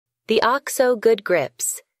The OXO Good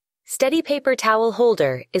Grips Steady Paper Towel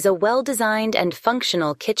Holder is a well-designed and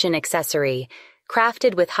functional kitchen accessory,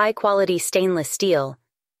 crafted with high-quality stainless steel.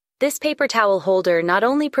 This paper towel holder not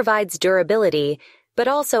only provides durability, but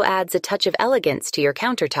also adds a touch of elegance to your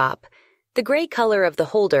countertop. The gray color of the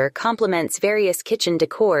holder complements various kitchen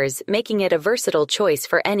decors, making it a versatile choice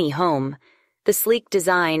for any home. The sleek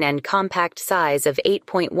design and compact size of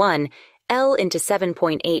 8.1 L into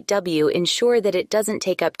 7.8 W ensure that it doesn't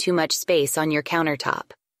take up too much space on your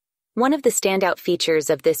countertop. One of the standout features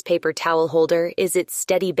of this paper towel holder is its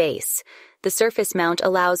steady base. The surface mount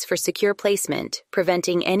allows for secure placement,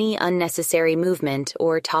 preventing any unnecessary movement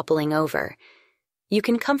or toppling over. You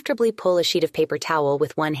can comfortably pull a sheet of paper towel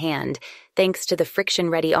with one hand, thanks to the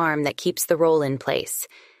friction-ready arm that keeps the roll in place.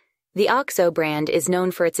 The OXO brand is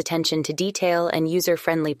known for its attention to detail and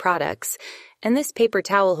user-friendly products, and this paper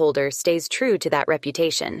towel holder stays true to that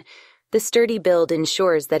reputation. The sturdy build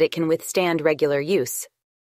ensures that it can withstand regular use,